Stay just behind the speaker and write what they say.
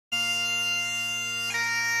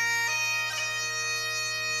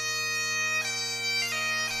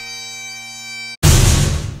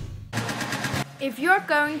If you're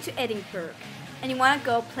going to Edinburgh and you want to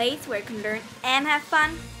go a place where you can learn and have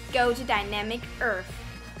fun, go to Dynamic Earth.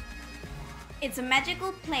 It's a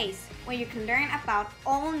magical place where you can learn about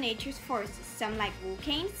all nature's forces, some like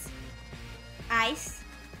volcanoes, ice,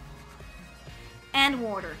 and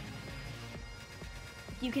water.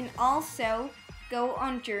 You can also go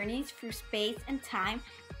on journeys through space and time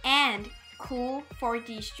and cool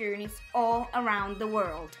 4D journeys all around the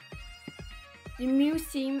world. The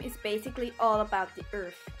museum is basically all about the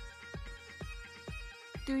Earth.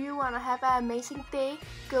 Do you want to have an amazing day?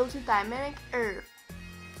 Go to Dynamic Earth.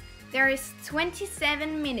 There is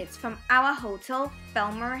 27 minutes from our hotel,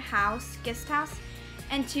 Belmore House Guest House,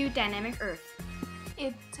 and to Dynamic Earth.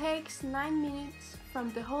 It takes 9 minutes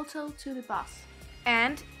from the hotel to the bus.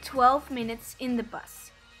 And 12 minutes in the bus.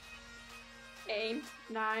 And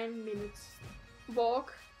 9 minutes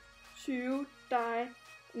walk to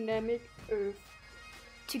Dynamic Earth.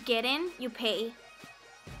 To get in, you pay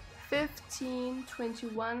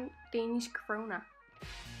 1521 Danish kroner.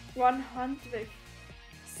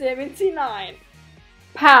 179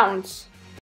 pounds.